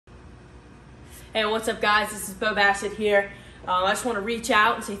Hey, what's up guys? This is Bo Bassett here. I just want to reach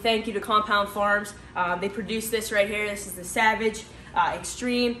out and say thank you to Compound Farms. They produce this right here. This is the Savage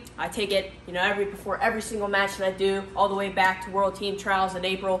Extreme. I take it, before every single match that I do, all the way back to World Team Trials in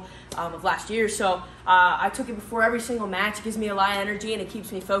April of last year. So I took it before every single match. It gives me a lot of energy and it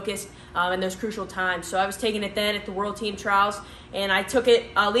keeps me focused in those crucial times. So I was taking it then at the World Team Trials, and I took it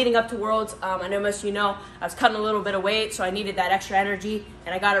leading up to Worlds. I know most of you know I was cutting a little bit of weight, so I needed that extra energy,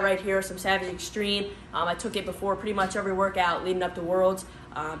 and I got it right here, some Savage Extreme. I took it before pretty much every workout leading up to Worlds.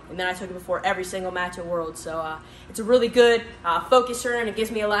 And then I took it before every single match at Worlds. So it's a really good focuser, and it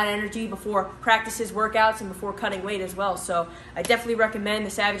gives me a lot of energy before practices, workouts, and before cutting weight as well. So I definitely recommend the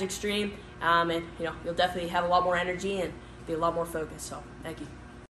Savage Extreme, and you'll definitely have a lot more energy and be a lot more focused. So thank you.